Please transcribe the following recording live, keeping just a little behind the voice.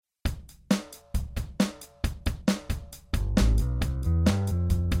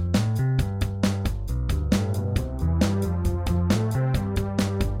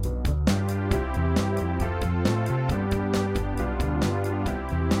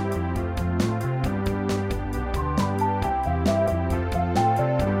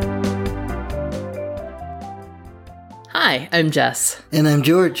Hi, I'm Jess. And I'm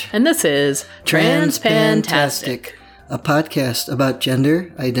George. And this is Transpantastic, a podcast about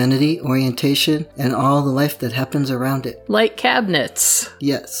gender, identity, orientation, and all the life that happens around it. Like cabinets.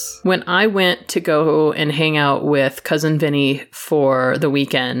 Yes. When I went to go and hang out with Cousin Vinny for the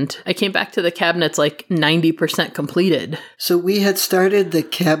weekend, I came back to the cabinets like 90% completed. So we had started the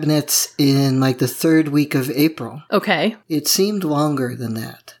cabinets in like the third week of April. Okay. It seemed longer than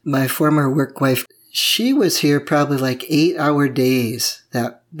that. My former work wife, she was here probably like 8-hour days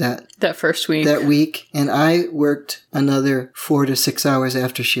that first week. That week. And I worked another 4 to 6 hours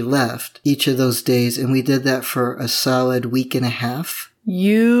after she left each of those days. And we did that for a solid week and a half.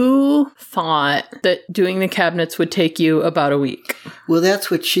 You thought that doing the cabinets would take you about a week. Well, that's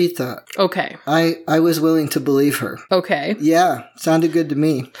what she thought. Okay. I was willing to believe her. Okay. Yeah, sounded good to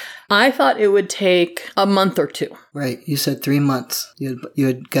me. I thought it would take a month or two. Right. You said 3 months. You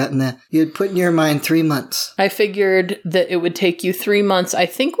had gotten that. You had put in your mind 3 months. I figured that it would take you 3 months. I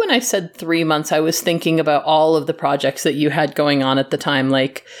think when I said 3 months, I was thinking about all of the projects that you had going on at the time.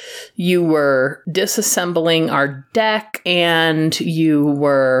 Like you were disassembling our deck and you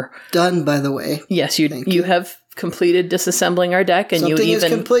were... Done, by the way. Yes, you have completed disassembling our deck, and Something you even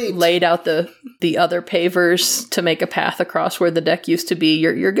complete. Laid out the other pavers to make a path across where the deck used to be.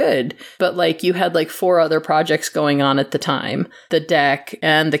 You're good. But like you had like 4 other projects going on at the time. The deck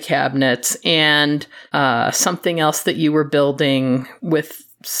and the cabinets and something else that you were building with,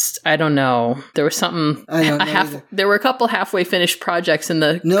 I don't know. There was something. I don't know either. There were a couple halfway finished projects in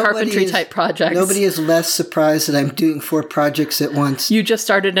the carpentry type projects. Nobody is less surprised that I'm doing 4 projects at once. You just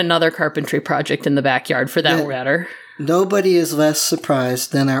started another carpentry project in in the backyard, for that matter. Nobody is less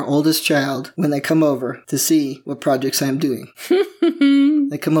surprised than our oldest child when they come over to see what projects I'm doing.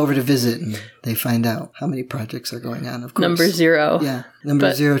 They come over to visit and they find out how many projects are going on, of course. Number 0. Yeah,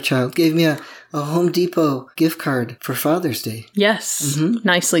 number 0 child. Gave me a Home Depot gift card for Father's Day. Yes. Mm-hmm.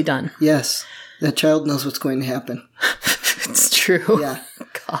 Nicely done. Yes. That child knows what's going to happen. It's true. Yeah.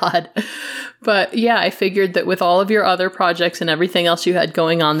 God. But yeah, I figured that with all of your other projects and everything else you had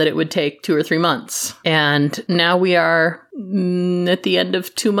going on that it would take 2 or 3 months. And now we are at the end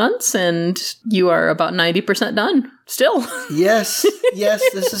of 2 months and you are about 90% done. Still. Yes. Yes,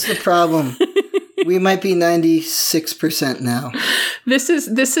 this is the problem. We might be 96% now. This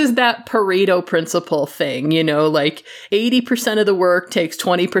is that Pareto principle thing, you know, like 80% of the work takes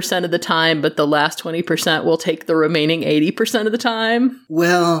 20% of the time, but the last 20% will take the remaining 80% of the time.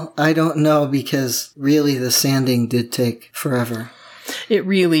 Well, I don't know, because really the sanding did take forever. It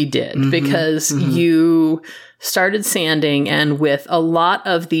really did, because you started sanding, and with a lot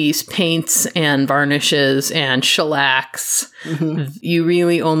of these paints and varnishes and shellacs, you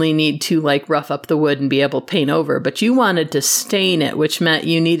really only need to like rough up the wood and be able to paint over. But you wanted to stain it, which meant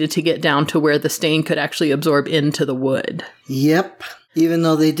you needed to get down to where the stain could actually absorb into the wood. Yep. Even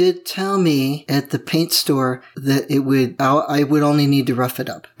though they did tell me at the paint store that I would only need to rough it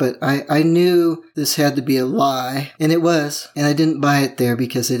up. But I knew this had to be a lie, and it was. And I didn't buy it there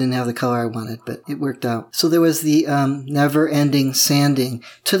because they didn't have the color I wanted, but it worked out. So there was the never-ending sanding,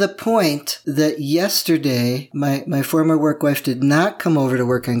 to the point that yesterday my former work wife did not come over to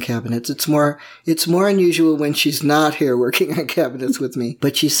work on cabinets. It's more unusual when she's not here working on cabinets with me.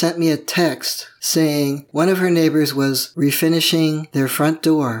 But she sent me a text saying one of her neighbors was refinishing their front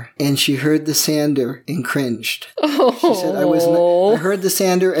door and she heard the sander and cringed. She said, I heard the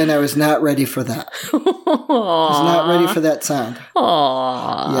sander and I was not ready for that. I was not ready for that sound.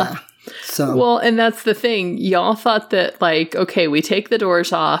 Aww. Yeah. So. Well, and that's the thing. Y'all thought that, like, okay, we take the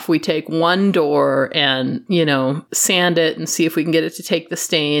doors off, we take one door and, you know, sand it and see if we can get it to take the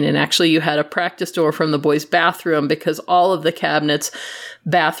stain. And actually you had a practice door from the boys' bathroom, because all of the cabinets,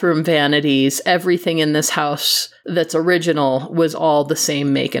 bathroom vanities, everything in this house that's original was all the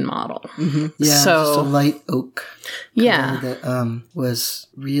same make and model. Mm-hmm. Yeah, so, just a light oak. Yeah. That was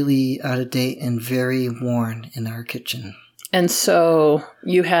really out of date and very worn in our kitchen. And so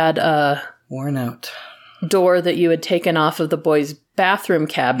you had a worn out door that you had taken off of the boys' bathroom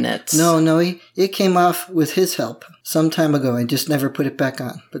cabinets. No, it came off with his help some time ago. I just never put it back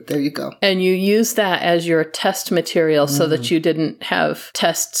on, but there you go. And you used that as your test material so that you didn't have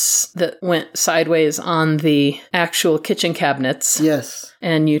tests that went sideways on the actual kitchen cabinets. Yes.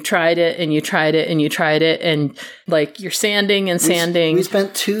 And you tried it, and you tried it, and you tried it, and like you're sanding and sanding. We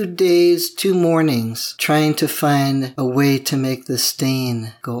spent 2 days, 2 mornings trying to find a way to make the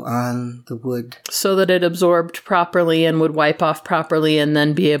stain go on the wood. So that it absorbed properly and would wipe off properly. properly and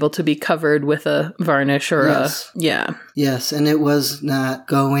then be able to be covered with a varnish or yeah. Yes, and it was not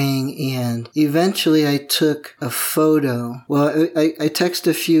going, and eventually I took a photo. Well, I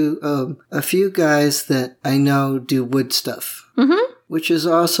texted a few guys that I know do wood stuff. Mm-hmm. Which is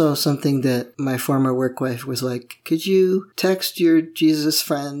also something that my former work wife was like, could you text your Jesus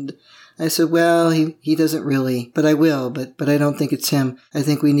friend? I said, well, he doesn't really, but I will, but I don't think it's him. I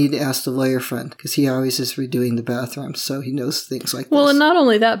think we need to ask the lawyer friend, because he always is redoing the bathrooms, so he knows things like this. Well, and not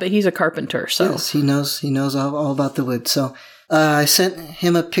only that, but he's a carpenter, so. Yes, he knows all about the wood, so. I sent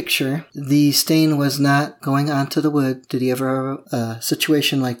him a picture. The stain was not going onto the wood. Did he ever have a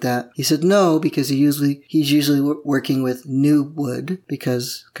situation like that? He said no, because he's usually working with new wood,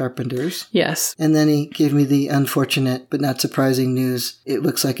 because carpenters. Yes. And then he gave me the unfortunate but not surprising news. It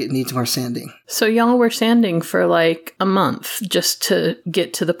looks like it needs more sanding. So y'all were sanding for like a month just to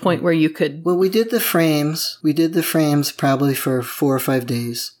get to the point where you could... Well, we did the frames. We did the frames probably for 4 or 5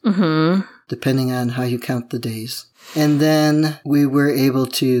 days. Mm-hmm. Depending on how you count the days. And then we were able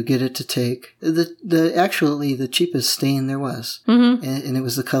to get it to take the cheapest stain there was. Mm-hmm. And it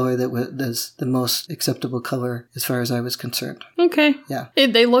was the color that was the most acceptable color as far as I was concerned. Okay. Yeah.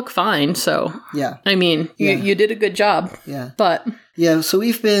 They look fine, so. Yeah. I mean, you did a good job. Yeah. But. Yeah, so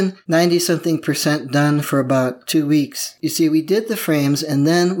we've been 90-something% done for about 2 weeks. You see, we did the frames and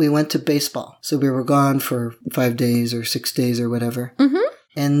then we went to baseball. So we were gone for 5 days or 6 days or whatever. Mm-hmm.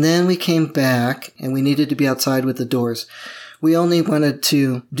 And then we came back, and we needed to be outside with the doors. We only wanted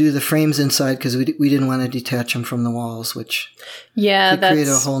to do the frames inside because we didn't want to detach them from the walls, which could create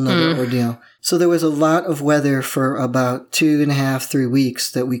a whole nother ordeal. So there was a lot of weather for about 2.5, 3 weeks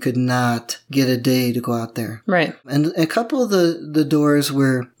that we could not get a day to go out there. Right. And a couple of the doors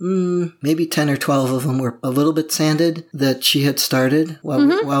were, maybe 10 or 12 of them were a little bit sanded that she had started.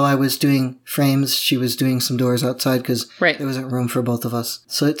 While I was doing frames, she was doing some doors outside because there wasn't room for both of us.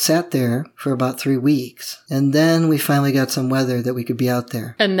 So it sat there for about 3 weeks. And then we finally got some weather that we could be out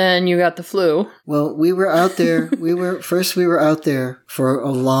there. And then you got the flu. Well, we were out there. we were out there for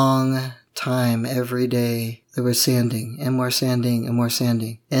a long time. Every day there was sanding and more sanding and more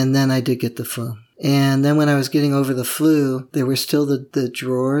sanding. And then I did get the flu. And then when I was getting over the flu, there were still the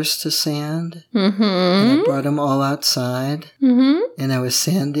drawers to sand. Mm-hmm. And I brought them all outside. Mm-hmm. And I was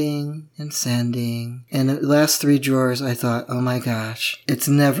sanding and sanding. And the last 3 drawers, I thought, oh my gosh, it's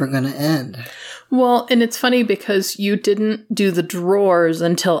never going to end. Well, and it's funny because you didn't do the drawers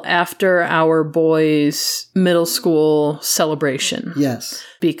until after our boys' middle school celebration. Yes.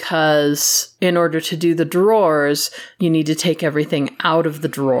 Because in order to do the drawers, you need to take everything out of the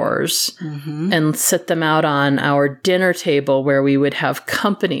drawers and sit them out on our dinner table where we would have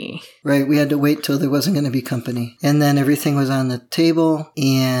company. Right. We had to wait till there wasn't going to be company. And then everything was on the table.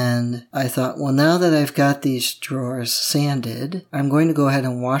 And I thought, well, now that I've got these drawers sanded, I'm going to go ahead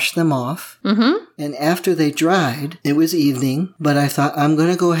and wash them off. Mm-hmm. And after they dried, it was evening, but I thought I'm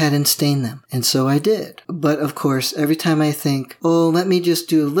going to go ahead and stain them. And so I did. But of course, every time I think, oh, let me just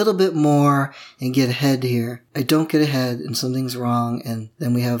do a little bit more and get ahead here, I don't get ahead and something's wrong, and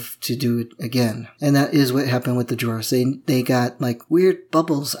then we have to do it again. And that is what happened with the drawers. They got like weird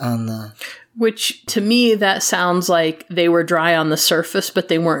bubbles on the... Which, to me, that sounds like they were dry on the surface, but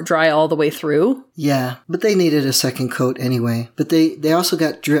they weren't dry all the way through. Yeah, but they needed a second coat anyway. But they also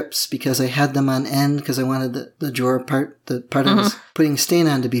got drips because I had them on end because I wanted the drawer part, the part I was putting stain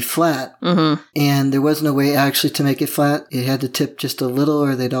on, to be flat. Mm-hmm. And there was no way actually to make it flat. It had to tip just a little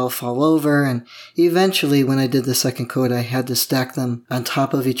or they'd all fall over. And eventually, when I did the second coat, I had to stack them on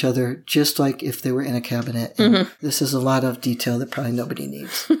top of each other, just like if they were in a cabinet. And this is a lot of detail that probably nobody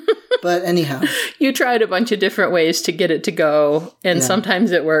needs. But anyhow. You tried a bunch of different ways to get it to go, and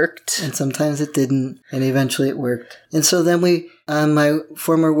sometimes it worked. And sometimes it didn't, and eventually it worked. And so then on my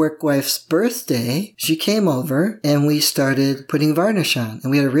former work wife's birthday, she came over, and we started putting varnish on.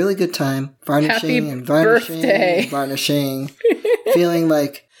 And we had a really good time varnishing and varnishing and varnishing, feeling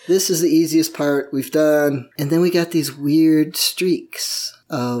like this is the easiest part we've done. And then we got these weird streaks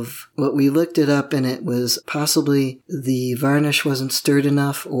of what we looked it up, and it was possibly the varnish wasn't stirred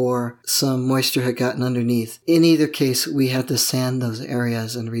enough or some moisture had gotten underneath. In either case, we had to sand those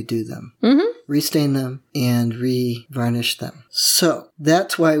areas and redo them. Restain them and re-varnish them. So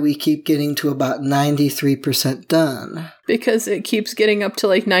that's why we keep getting to about 93% done. Because it keeps getting up to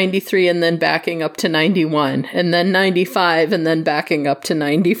like 93 and then backing up to 91 and then 95 and then backing up to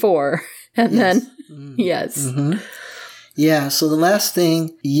 94. And then, Yeah, so the last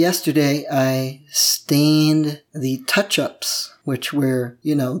thing, yesterday I stained the touch-ups, which we're,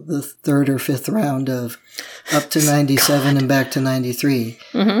 the third or fifth round of up to 97 and back to 93.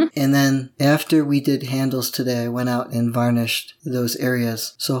 Mm-hmm. And then after we did handles today, I went out and varnished those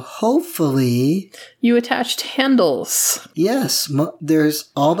areas. So hopefully... You attached handles. Yes,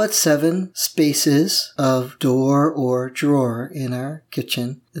 there's all but 7 spaces of door or drawer in our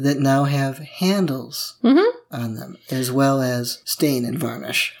kitchen that now have handles on them, as well as stain and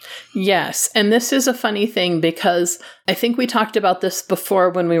varnish. Yes, and this is a funny thing because I think we talked about this before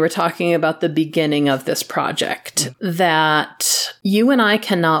when we were talking about the beginning of this project, that you and I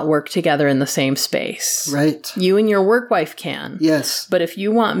cannot work together in the same space. Right. You and your work wife can. Yes. But if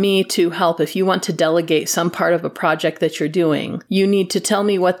you want me to help, if you want to delegate some part of a project that you're doing, you need to tell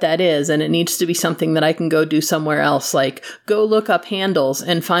me what that is, and it needs to be something that I can go do somewhere else, like go look up handles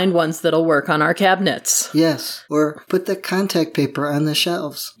and find ones that'll work on our cabinets. Yes. Or put the contact paper on the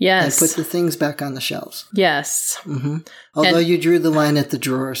shelves. Yes. And put the things back on the shelves. Yes. Mm-hmm. Although you drew the line at the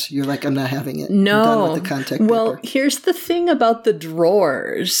drawers. You're like, I'm not having it. No. I'm done with the contact paper. Well, here's the thing about the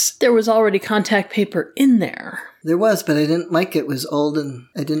drawers. There was already contact paper in there. There was, but I didn't like it. It was old and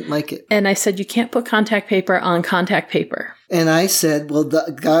I didn't like it. And I said, you can't put contact paper on contact paper. And I said, well,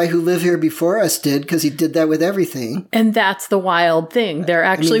 the guy who lived here before us did, because he did that with everything. And that's the wild thing. There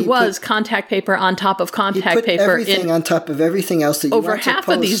actually was contact paper on top of contact paper. Everything on top of everything else that you over weren't half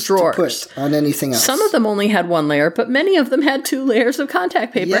of these supposed drawers to put on anything else. Some of them only had 1 layer, but many of them had 2 layers of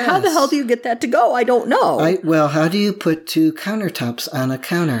contact paper. Yes. How the hell do you get that to go? I don't know. Well, how do you put 2 countertops on a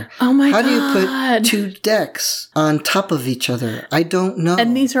counter? Oh my God. How do you put 2 decks on top of each other? I don't know.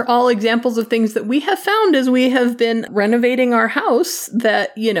 And these are all examples of things that we have found as we have been renovating our house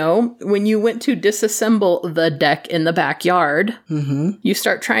that, when you went to disassemble the deck in the backyard, you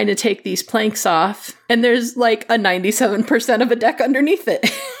start trying to take these planks off, and there's like a 97% of a deck underneath it.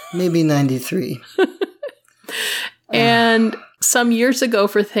 Maybe 93. And some years ago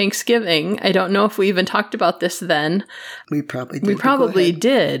for Thanksgiving, I don't know if we even talked about this then. We probably did. We probably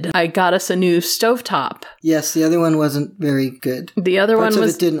did. I got us a new stovetop. Yes, the other one wasn't very good. The other Parts one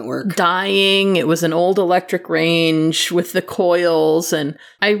was of it didn't work. Dying. It was an old electric range with the coils, and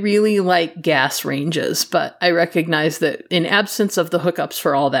I really like gas ranges, but I recognize that in absence of the hookups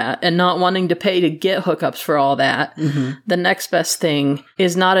for all that and not wanting to pay to get hookups for all that, the next best thing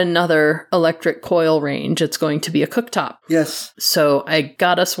is not another electric coil range. It's going to be a cooktop. Yes. So I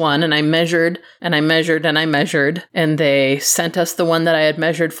got us one, and I measured and I measured and I measured, and they sent us the one that I had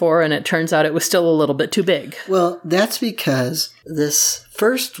measured for, and it turns out it was still a little bit too big. Well, that's because this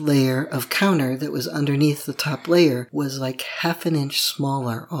first layer of counter that was underneath the top layer was like half an inch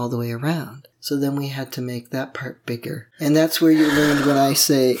smaller all the way around. So then we had to make that part bigger. And that's where you learned when I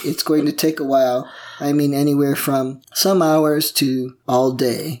say it's going to take a while. I mean, anywhere from some hours to all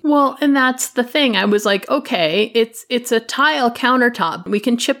day. Well, and that's the thing. I was like, okay, it's a tile countertop. We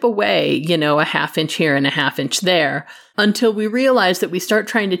can chip away, a half inch here and a half inch there, until we realize that we start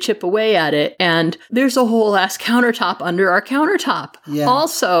trying to chip away at it, and there's a whole ass countertop under our countertop. Yeah.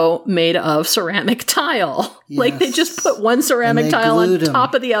 Also made of ceramic tile. Yes. Like, they just put one ceramic tile on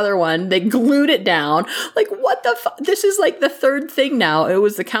top of the other one. They glued it down. Like, what the fuck? This is like the third thing now. It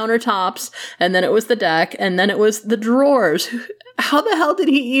was the countertops, and then it was the deck, and then it was the drawers. How the hell did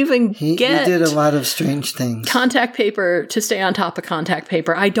he even get... He did a lot of strange things. Contact paper to stay on top of contact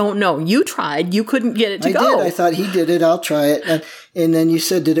paper. I don't know. You tried. You couldn't get it to go. I did. I thought he did it. I'll try it. And then you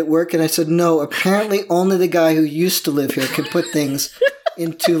said, did it work? And I said, no. Apparently only the guy who used to live here could put things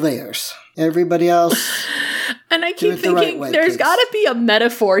in 2 layers. Everybody else... And I keep thinking, there's got to be a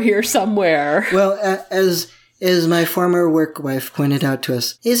metaphor here somewhere. Well, as my former work wife pointed out to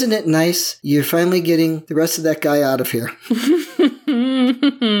us, isn't it nice you're finally getting the rest of that guy out of here?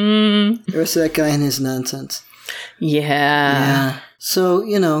 The rest of that guy and his nonsense. Yeah. So,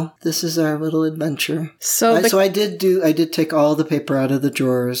 this is our little adventure. So I did take all the paper out of the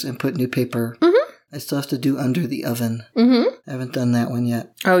drawers and put new paper. I still have to do under the oven. I haven't done that one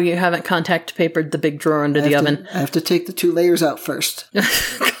yet. Oh, you haven't contact papered the big drawer under the oven? I have to take the 2 layers out first. God.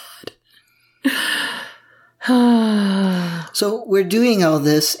 So we're doing all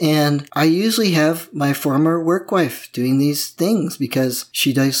this, and I usually have my former work wife doing these things because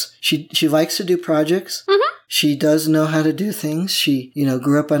she likes to do projects. She does know how to do things. She,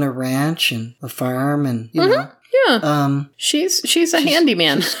 grew up on a ranch and a farm, and you know. Yeah. She's a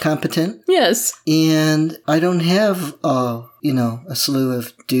handyman. She's competent. Yes. And I don't have a slew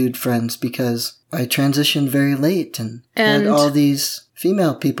of dude friends because I transitioned very late and had all these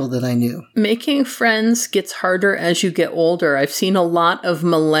female people that I knew. Making friends gets harder as you get older. I've seen a lot of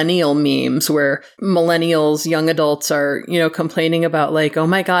millennial memes where millennials, young adults are, complaining about like, oh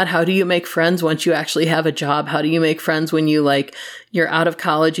my God, how do you make friends once you actually have a job? How do you make friends when you you're out of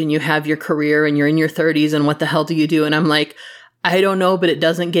college and you have your career and you're in your 30s and what the hell do you do? And I'm like, I don't know, but it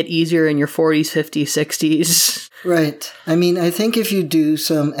doesn't get easier in your 40s, 50s, 60s. Right. I mean, I think if you do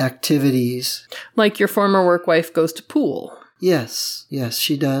some activities. Like your former work wife goes to pool. Yes,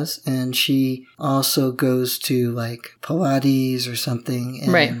 she does. And she also goes to Pilates or something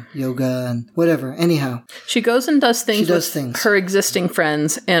and right. yoga and whatever. Anyhow. She goes and does things with her existing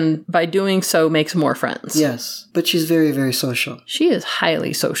friends and by doing so makes more friends. Yes, but she's very, very social. She is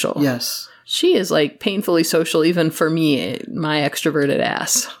highly social. Yes. She is painfully social even for me, my extroverted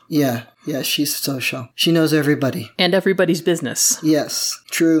ass. Yeah, she's social. She knows everybody. And everybody's business. Yes,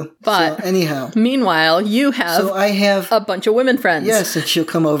 true. But so, anyhow. Meanwhile, you have I have a bunch of women friends. Yes, and she'll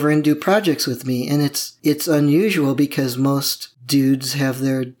come over and do projects with me. And it's unusual because most dudes have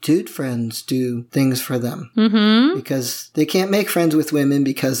their dude friends do things for them. Mm-hmm. Because they can't make friends with women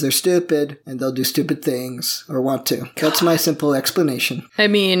because they're stupid and they'll do stupid things or want to. God. That's my simple explanation. I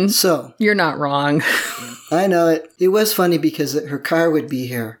mean, so you're not wrong. I know it. It was funny because her car would be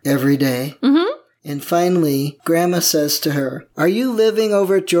here every day. Mm-hmm. And finally, Grandma says to her, "Are you living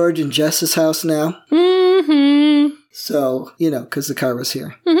over at George and Jess's house now?" Mm-hmm. So, because the car was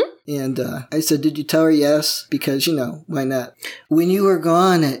here. Mm-hmm. And I said, "Did you tell her yes? Because, why not?" When you were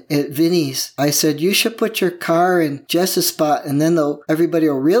gone at Vinny's, I said, "You should put your car in Jess's spot and then everybody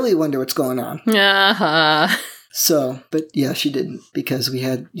will really wonder what's going on." Uh-huh. So, but yeah, she didn't because we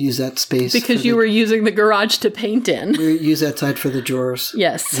had used that space. Because you were using the garage to paint in. We used that side for the drawers.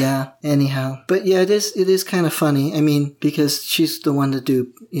 Yes. Yeah, anyhow. But yeah, it is kind of funny. I mean, because she's the one to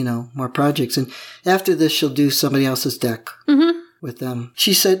do, more projects. And after this, she'll do somebody else's deck. Mm-hmm. With them.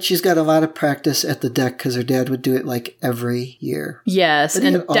 She said she's got a lot of practice at the deck because her dad would do it every year. Yes,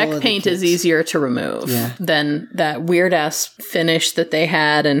 and deck paint is easier to remove than that weird-ass finish that they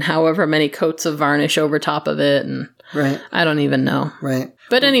had and however many coats of varnish over top of it. And right. I don't even know. Right.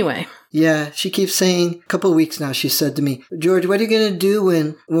 But anyway. Yeah, she keeps saying, a couple of weeks now, she said to me, "George, what are you going to do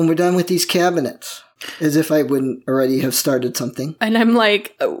when we're done with these cabinets?" As if I wouldn't already have started something. And I'm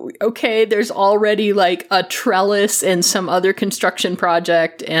like, okay, there's already a trellis and some other construction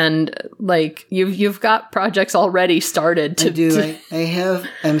project, and you've got projects already started. I do.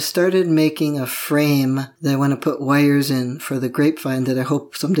 I'm started making a frame that I want to put wires in for the grapevine that I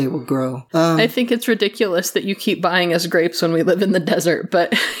hope someday will grow. I think it's ridiculous that you keep buying us grapes when we live in the desert,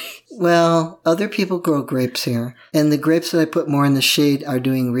 but... Well, other people grow grapes here, and the grapes that I put more in the shade are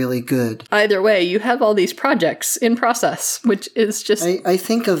doing really good. Either way, you have all these projects in process, which is just... I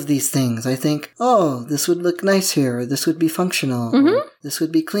think of these things. I think, oh, this would look nice here, or this would be functional, or this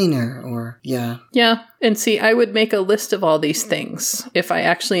would be cleaner, or yeah. Yeah, and see, I would make a list of all these things if I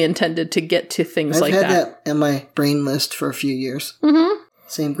actually intended to get to things like that. I've had that in my brain list for a few years. Mm-hmm.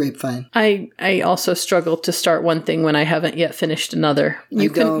 Same grapevine. I also struggle to start one thing when I haven't yet finished another. You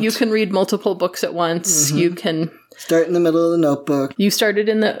can read multiple books at once. Mm-hmm. You can start in the middle of the notebook. You started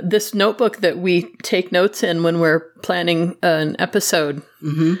in this notebook that we take notes in when we're planning an episode.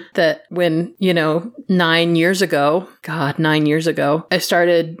 Mm-hmm. That when, 9 years ago, I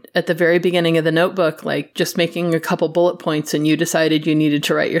started at the very beginning of the notebook, just making a couple bullet points, and you decided you needed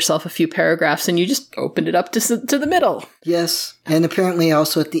to write yourself a few paragraphs, and you just opened it up to the middle. Yes. And apparently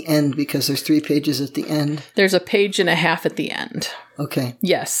also at the end, because there's 3 pages at the end. There's a page and a half at the end. Okay.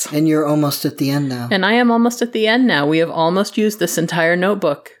 Yes. And you're almost at the end now. And I am almost at the end now. We have almost used this entire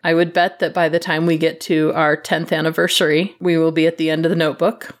notebook. I would bet that by the time we get to our 10th anniversary, we will be at the end of the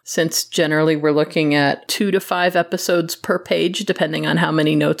notebook, since generally we're looking at 2 to 5 episodes per page, depending on how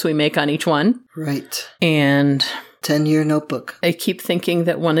many notes we make on each one. Right. And... 10-year notebook. I keep thinking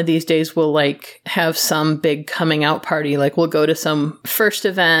that one of these days we'll have some big coming out party. We'll go to some first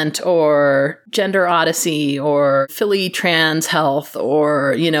event or Gender Odyssey or Philly Trans Health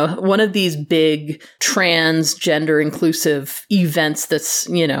or, one of these big trans gender inclusive events that's,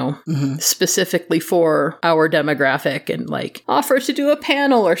 specifically for our demographic, and offer to do a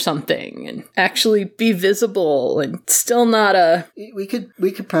panel or something and actually be visible and still not a... We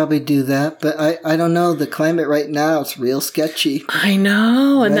could probably do that, but I don't know. The climate right now now. It's real sketchy. I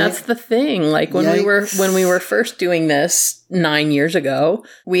know, and Right? that's the thing. Like when we were first doing this 9 years ago,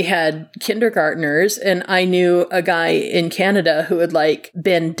 we had kindergartners, and I knew a guy in Canada who had like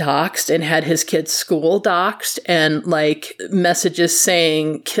been doxxed and had his kid's school doxxed, and like messages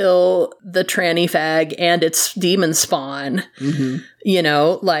saying kill the tranny fag and its demon spawn. Mm-hmm. You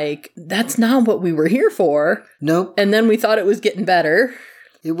know, like that's not what we were here for. Nope. And then we thought it was getting better.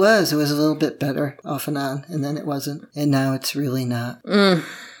 It was a little bit better off and on, and then it wasn't. And now it's really not.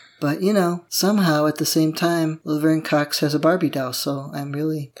 But, you know, somehow at the same time, Laverne Cox has a Barbie doll, so I'm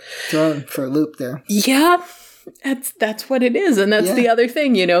really thrown for a loop there. Yeah, that's what it is. And that's the other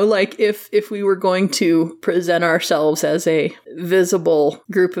thing, you know, like if we were going to present ourselves as a visible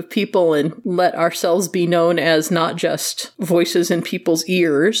group of people and let ourselves be known as not just voices in people's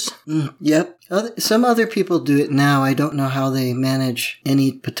ears. Yep. Some other people do it now. I don't know how they manage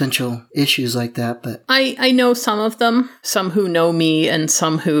any potential issues like that, but I know some of them, some who know me and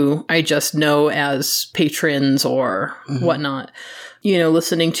some who I just know as patrons or whatnot. You know,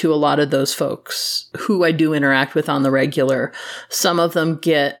 listening to a lot of those folks who I do interact with on the regular, some of them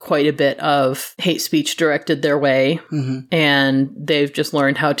get quite a bit of hate speech directed their way, and they've just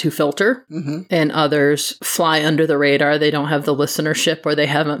learned how to filter, and others fly under the radar. They don't have the listenership, or they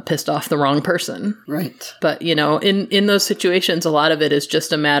haven't pissed off the wrong person. right. But, you know, in those situations, a lot of it is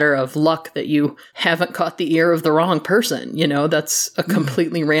just a matter of luck that you haven't caught the ear of the wrong person. You know, that's a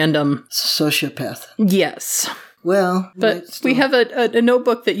completely random... Sociopath. Yes. Well, But we have a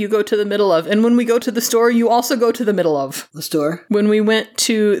notebook that you go to the middle of. And when we go to the store, you also go to the middle of. the store. When we went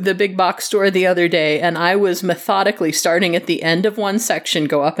to the big box store the other day, and I was methodically starting at the end of one section,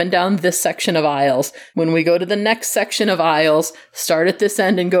 go up and down this section of aisles. When we go to the next section of aisles, start at this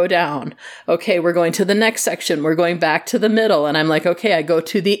end and go down. Okay, we're going to the next section. We're going back to the middle. And I'm like, okay, I go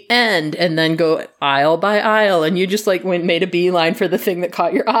to the end and then go aisle by aisle. And you just like made a beeline for the thing that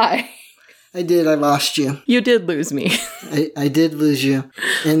caught your eye. I did. I lost you. You did lose me. I did lose you,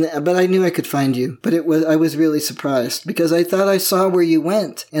 but I knew I could find you. But I was really surprised because I thought I saw where you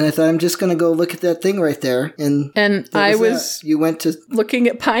went, and I thought I'm just going to go look at that thing right there. And I was you went to looking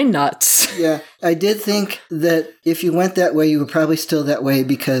at pine nuts. Yeah, I did think that if you went that way, you were probably still that way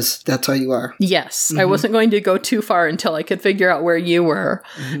because that's how you are. Yes, I wasn't going to go too far until I could figure out where you were,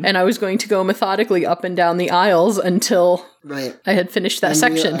 and I was going to go methodically up and down the aisles until Right. I had finished that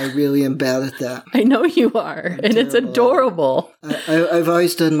section. I really am bad at that. I know you are, and it's adorable. I've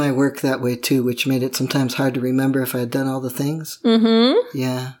always done my work that way too, which made it sometimes hard to remember if I had done all the things. Mm-hmm.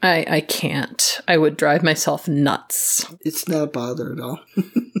 Yeah. I can't. I would drive myself nuts. It's not a bother at all.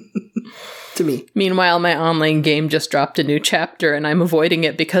 To me. Meanwhile, my online game just dropped a new chapter, and I'm avoiding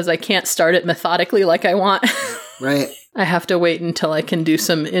it because I can't start it methodically like I want. Right. I have to wait until I can do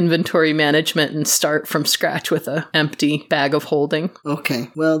some inventory management and start from scratch with a empty bag of holding. Okay.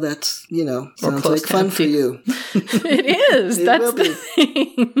 Well, that's, sounds close like to fun empty. for you. It is. It That's will the be.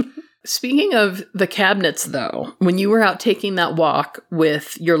 thing. Speaking of the cabinets, though, when you were out taking that walk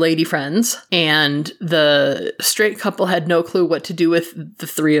with your lady friends and the straight couple had no clue what to do with the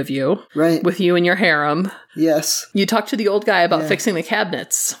three of you, Right. with you and your harem, Yes. you talked to the old guy about fixing the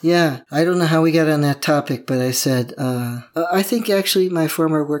cabinets. Yeah. I don't know how we got on that topic, but I said, I think actually my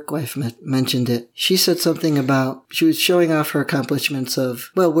former work wife mentioned it. She said something about, she was showing off her accomplishments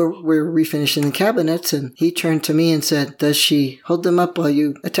of, well, we're refinishing the cabinets, and he turned to me and said, does she hold them up while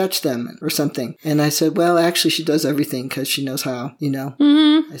you attach them or something? And I said, well, actually she does everything because she knows how,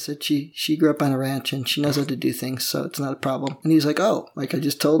 Mm-hmm. I said she grew up on a ranch and she knows how to do things, so it's not a problem. And he was like, oh, like I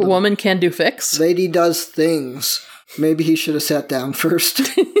just told A him. woman can do fix. Lady does things. Maybe he should have sat down first.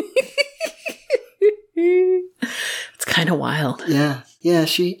 It's kind of wild. Yeah. Yeah,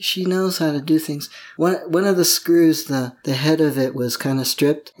 she knows how to do things. One of the screws, the head of it was kind of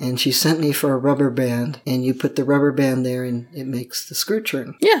stripped, and she sent me for a rubber band, and you put the rubber band there and it makes the screw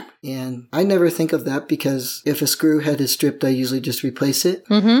turn. Yeah. And I never think of that because if a screw head is stripped, I usually just replace it.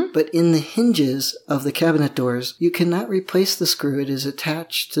 Mm-hmm. But in the hinges of the cabinet doors, you cannot replace the screw. It is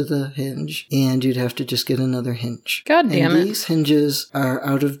attached to the hinge, and you'd have to just get another hinge. God damn it. These hinges are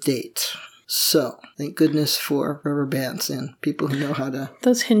out of date. So, thank goodness for rubber bands and people who know how to.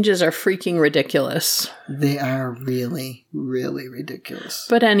 Those hinges are freaking ridiculous. They are really, really ridiculous.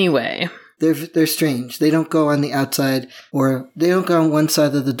 But anyway. They're strange. They don't go on the outside, or they don't go on one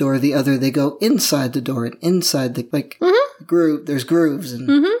side of the door or the other. They go inside the door and inside the, groove. There's grooves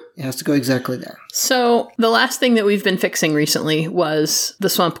and It has to go exactly there. So the last thing that we've been fixing recently was the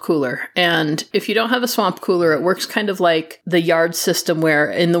swamp cooler. And if you don't have a swamp cooler, it works kind of like the yard system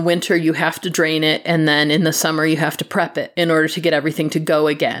where in the winter you have to drain it and then in the summer you have to prep it in order to get everything to go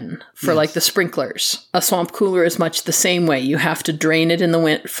again for like the sprinklers. A swamp cooler is much the same way. You have to drain it in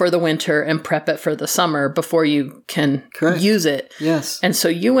the for the winter and prep it for the summer before you can use it. Yes. And so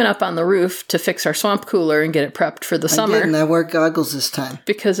you went up on the roof to fix our swamp cooler and get it prepped for the summer. I did, and I wore goggles this time.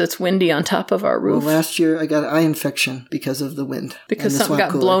 Because it's windy on top of our roof. Well, last year I got an eye infection because of the wind. Because something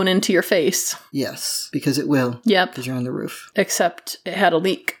got blown into your face. Yes, because it will. Yep. Because you're on the roof. Except it had a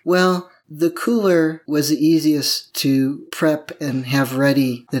leak. Well, the cooler was the easiest to prep and have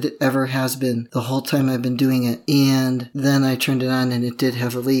ready that it ever has been the whole time I've been doing it. And then I turned it on and it did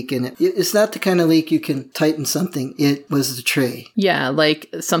have a leak. And it's not the kind of leak you can tighten something. It was the tray. Yeah,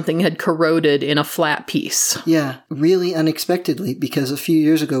 like something had corroded in a flat piece. Yeah, really unexpectedly, because a few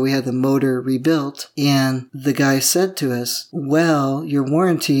years ago we had the motor rebuilt and the guy said to us, well, your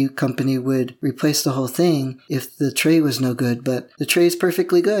warranty company would replace the whole thing if the tray was no good, but the tray is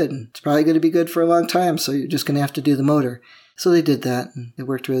perfectly good. It's probably going to be good for a long time, so you're just going to have to do the motor. So they did that, and it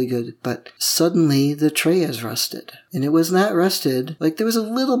worked really good. But suddenly, the tray is rusted. And it was not rusted. Like, there was a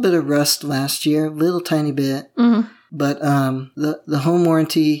little bit of rust last year, little tiny bit. Mm-hmm. But the home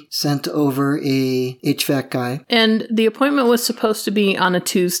warranty sent over a HVAC guy. And the appointment was supposed to be on a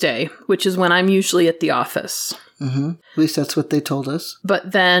Tuesday, which is when I'm usually at the office. Mm-hmm. At least that's what they told us.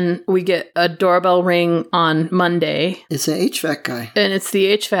 But then we get a doorbell ring on Monday. It's an HVAC guy. And it's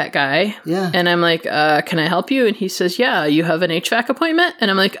the HVAC guy. Yeah. And I'm like, can I help you? And he says, yeah, you have an HVAC appointment? And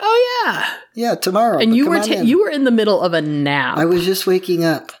I'm like, oh, yeah. Yeah, tomorrow. And you were in the middle of a nap. I was just waking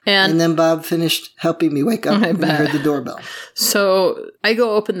up. And then Bob finished helping me wake up when he heard the doorbell. So I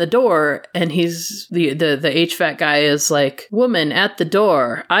go open the door, and he's the HVAC guy is like, woman at the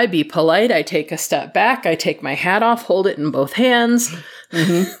door. I be polite. I take a step back. I take my hat off, hold it in both hands.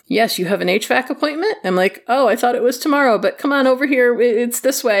 Mm-hmm. Yes, you have an HVAC appointment? I'm like, oh, I thought it was tomorrow, but come on over here. It's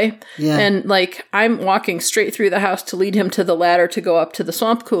this way. Yeah. And like, I'm walking straight through the house to lead him to the ladder to go up to the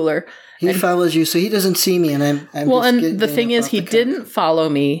swamp cooler. He follows you, so he doesn't see me, and I'm well, and the thing is, he didn't follow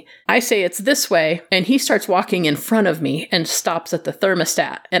me. I say it's this way, and he starts walking in front of me and stops at the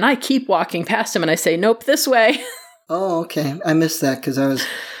thermostat. And I keep walking past him, and I say, nope, this way. Oh, okay. I missed that because I was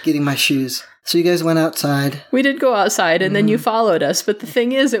getting my shoes. So you guys went outside. We did go outside, and then you followed us. But the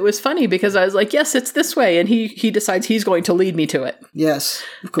thing is, it was funny because I was like, yes, it's this way. And he decides he's going to lead me to it. Yes,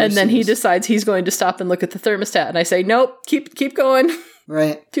 of course. And then he decides he's going to stop and look at the thermostat. And I say, nope, keep going.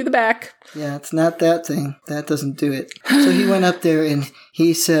 Right. To the back. Yeah, it's not that thing. That doesn't do it. So he went up there and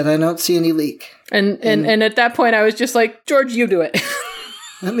he said, I don't see any leak. And at that point, I was just like, George, you do it.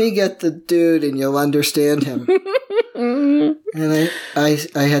 Let me get the dude and you'll understand him. And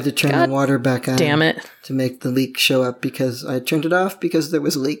I had to turn the water back on. Damn it. To make the leak show up because I turned it off because there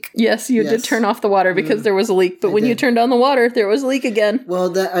was a leak. Yes, you did turn off the water because there was a leak. But when you turned on the water, there was a leak again.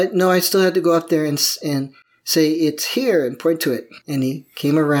 Well, I still had to go up there and say, it's here, and point to it. And he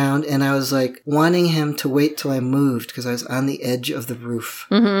came around, and I was like wanting him to wait till I moved because I was on the edge of the roof.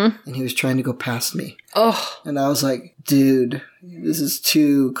 Mm-hmm. And he was trying to go past me. Oh. And I was like, dude, this is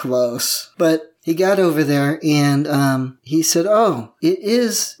too close. But he got over there and he said, oh, it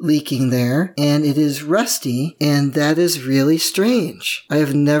is leaking there and it is rusty and that is really strange. I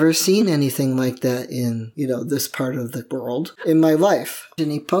have never seen anything like that in, this part of the world in my life.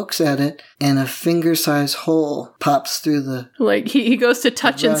 And he pokes at it and a finger-sized hole pops through the... Like he goes to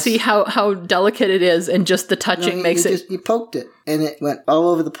touch and see how delicate it is and just the touching makes it... He poked it and it went all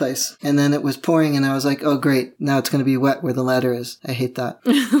over the place. And then it was pouring and I was like, oh great, now it's going to be wet where the ladder is. I hate that.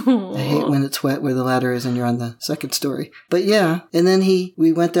 I hate when it's wet where the ladder is and you're on the second story. But yeah, and then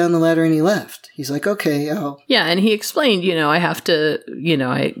we went down the ladder and he left. He's like, okay, I'll... Yeah, and he explained, I have to,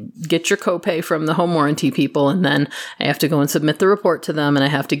 I get your copay from the home warranty people and then I have to go and submit the report to them and I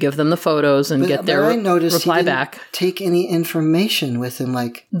have to give them the photos and get their reply back. Take any information with him,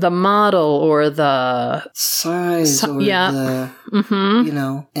 like... The model or the... Size or the...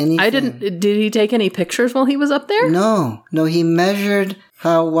 Mm-hmm. Anything. Did he take any pictures while he was up there? No, he measured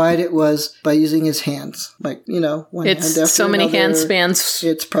how wide it was by using his hands. Like, one hand after so many another, hand spans.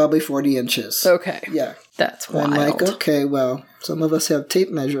 It's probably 40 inches. Okay. Yeah. That's wild. I'm like, okay, well, some of us have tape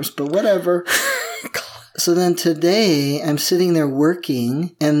measures, but whatever. So then today, I'm sitting there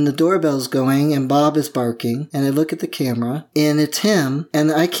working, and the doorbell's going, and Bob is barking, and I look at the camera, and it's him,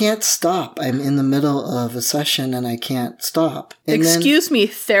 and I can't stop. I'm in the middle of a session, and I can't stop. And Excuse me,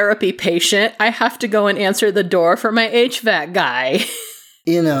 therapy patient. I have to go and answer the door for my HVAC guy.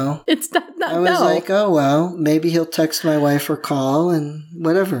 you know, It's not I was no. like, oh, well, maybe he'll text my wife or call and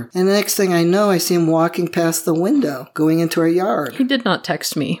whatever. And the next thing I know, I see him walking past the window, going into our yard. He did not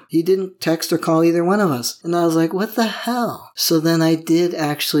text me. He didn't text or call either one of us. And I was like, what the hell? So then I did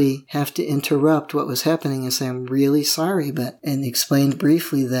actually have to interrupt what was happening and say, I'm really sorry, and explained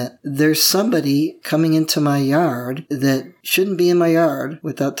briefly that there's somebody coming into my yard that shouldn't be in my yard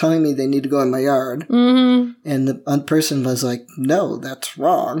without telling me they need to go in my yard. Mm-hmm. And the person was like, no, that's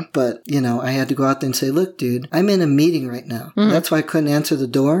wrong. But, you know, I had to go out there and say, look, dude, I'm in a meeting right now. Mm-hmm. That's why I couldn't answer the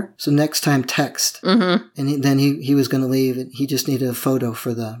door. So next time, text. Mm-hmm. And then he was going to leave. And he just needed a photo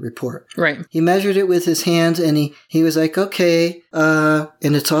for the report. Right. He measured it with his hands and he was like, okay, and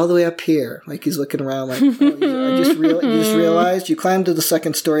it's all the way up here. Like he's looking around like, oh, you just realized you climbed to the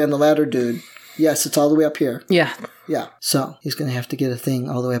second story on the ladder, dude. Yes, it's all the way up here. Yeah. Yeah. So he's going to have to get a thing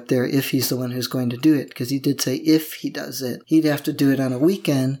all the way up there if he's the one who's going to do it. Because he did say if he does it, he'd have to do it on a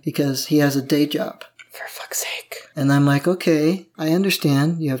weekend because he has a day job. For fuck's sake. And I'm like, okay, I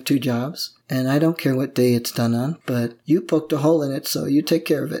understand you have 2 jobs. And I don't care what day it's done on, but you poked a hole in it, so you take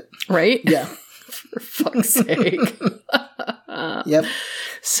care of it. Right? Yeah. For fuck's sake. Yep.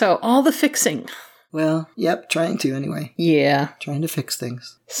 So, all the fixing. Well, yep, trying to anyway. Yeah. Trying to fix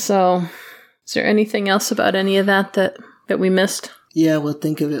things. So, is there anything else about any of that we missed? Yeah, we'll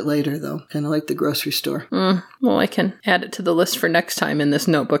think of it later, though. Kind of like the grocery store. Well, I can add it to the list for next time in this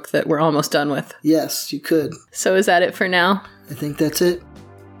notebook that we're almost done with. Yes, you could. So, is that it for now? I think that's it.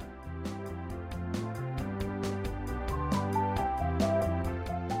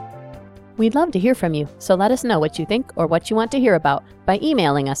 We'd love to hear from you, so let us know what you think or what you want to hear about by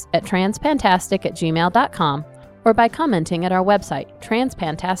emailing us at transpantastic@gmail.com or by commenting at our website,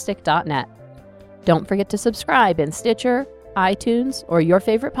 transpantastic.net. Don't forget to subscribe in Stitcher, iTunes, or your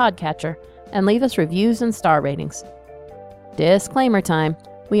favorite podcatcher, and leave us reviews and star ratings. Disclaimer time.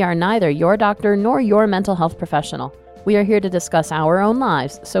 We are neither your doctor nor your mental health professional. We are here to discuss our own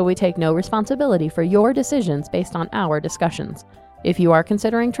lives, so we take no responsibility for your decisions based on our discussions. If you are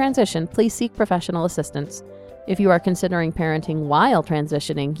considering transition, please seek professional assistance. If you are considering parenting while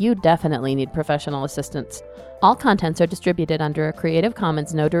transitioning, you definitely need professional assistance. All contents are distributed under a Creative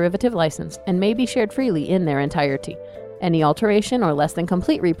Commons no derivative license and may be shared freely in their entirety. Any alteration or less than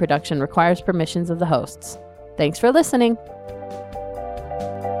complete reproduction requires permissions of the hosts. Thanks for listening.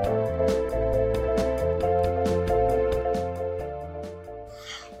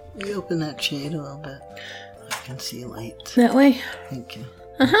 Will you open that shade a little bit? I can see light. That way? Thank you.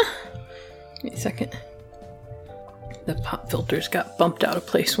 Wait a second. The pop filters got bumped out of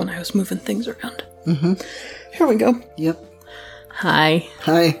place when I was moving things around. Mm-hmm. Here we go. Yep. Hi.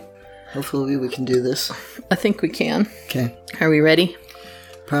 Hi. Hopefully we can do this. I think we can. Okay. Are we ready?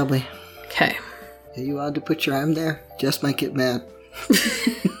 Probably. Okay. Are you allowed to put your arm there? Jess might get mad.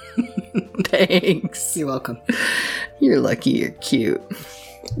 Thanks. You're welcome. You're lucky you're cute.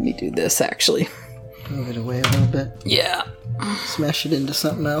 Let me do this, actually. Move it away a little bit. Yeah. Smash it into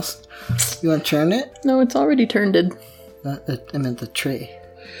something else. You want to turn it? No, it's already turned in. I meant the tray.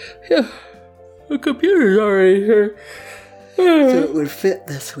 Yeah. The computer's already here. So it would fit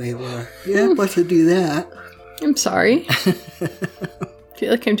this way more. Yeah, want to do that. I'm sorry. I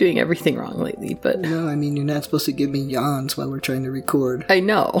feel like I'm doing everything wrong lately, but... No, I mean, you're not supposed to give me yawns while we're trying to record. I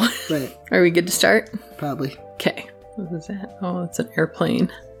know. Right. Are we good to start? Probably. Okay. What is that? Oh, it's an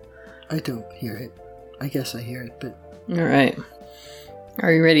airplane. I don't hear it. I guess I hear it, but... All right.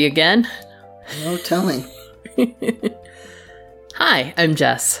 Are you ready again? No telling. Hi, I'm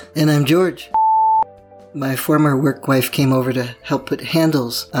Jess. And I'm George. My former work wife came over to help put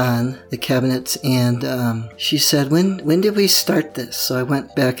handles on the cabinets, and she said, when did we start this? So I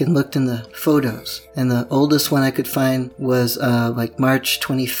went back and looked in the photos, and the oldest one I could find was like March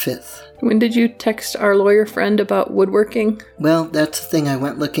 25th. When did you text our lawyer friend about woodworking? Well, that's the thing. I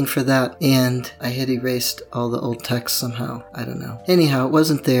went looking for that, and I had erased all the old texts somehow. I don't know. Anyhow, it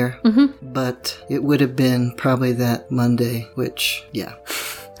wasn't there, but it would have been probably that Monday, which, yeah.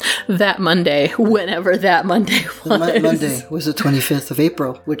 That Monday, whenever that Monday was. Monday was the 25th of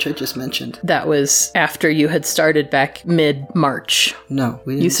April, which I just mentioned. That was after you had started back mid-March. No,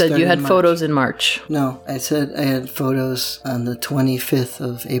 we didn't. You said start you had in March. photos in March. No, I said I had photos on the 25th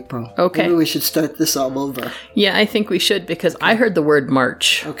of April. Okay. Maybe we should start this all over. Yeah, I think we should, because I heard the word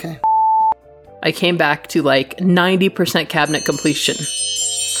March. Okay. I came back to like 90% cabinet completion.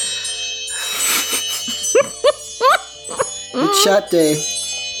 It's shot day.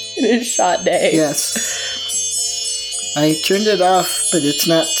 It is shot day. Yes. I turned it off, but it's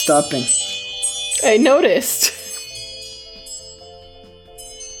not stopping. I noticed.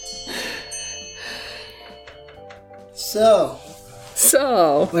 So,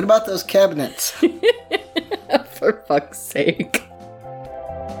 So, What about those cabinets? for fuck's sake.